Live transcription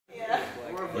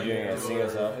You're gonna sing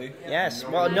us selfie? Yes.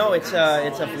 Well, no, it's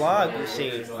a vlog. You see,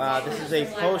 this is a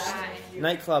post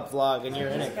nightclub vlog, and you're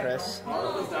in it, Chris.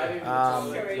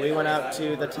 We went out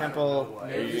to the temple.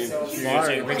 You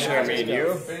take a picture of me and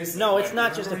you? No, it's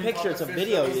not just a picture; it's a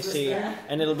video. You see,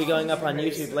 and it'll be going up on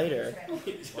YouTube later.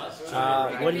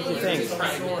 What did you think?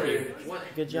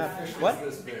 Good job. What?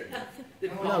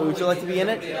 No, would you like to be in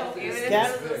it,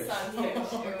 Cat?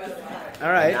 All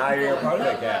right. Now you're part of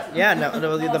it, Cat. Yeah,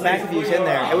 no, the back of you's in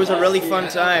there. It was a really fun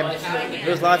time.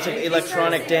 There was lots of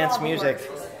electronic dance music.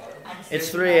 It's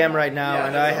 3 a.m. right now,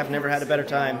 and I have never had a better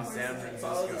time.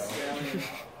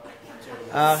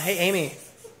 Hey, Amy.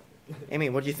 Amy,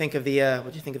 what do you think of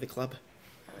the club?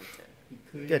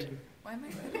 Good. Why am I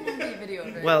going to be a video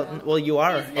of it? Well, you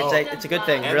are. It's a good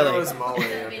thing, really.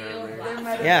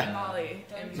 Yeah. Molly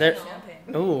and There.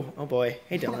 champagne. Oh boy.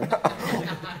 Hey, Dylan.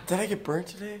 Did I get burnt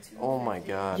today? Oh my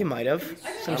god. You might have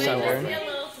some sunburn.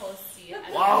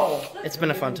 Wow. It's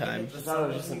been a fun time. I thought I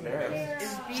was just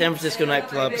embarrassed. San Francisco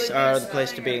nightclubs are the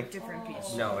place to be.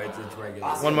 No, it's regular.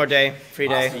 One more day, free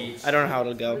day. I don't know how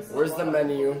it'll go. Where's the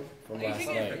menu from last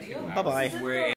night? Bye bye.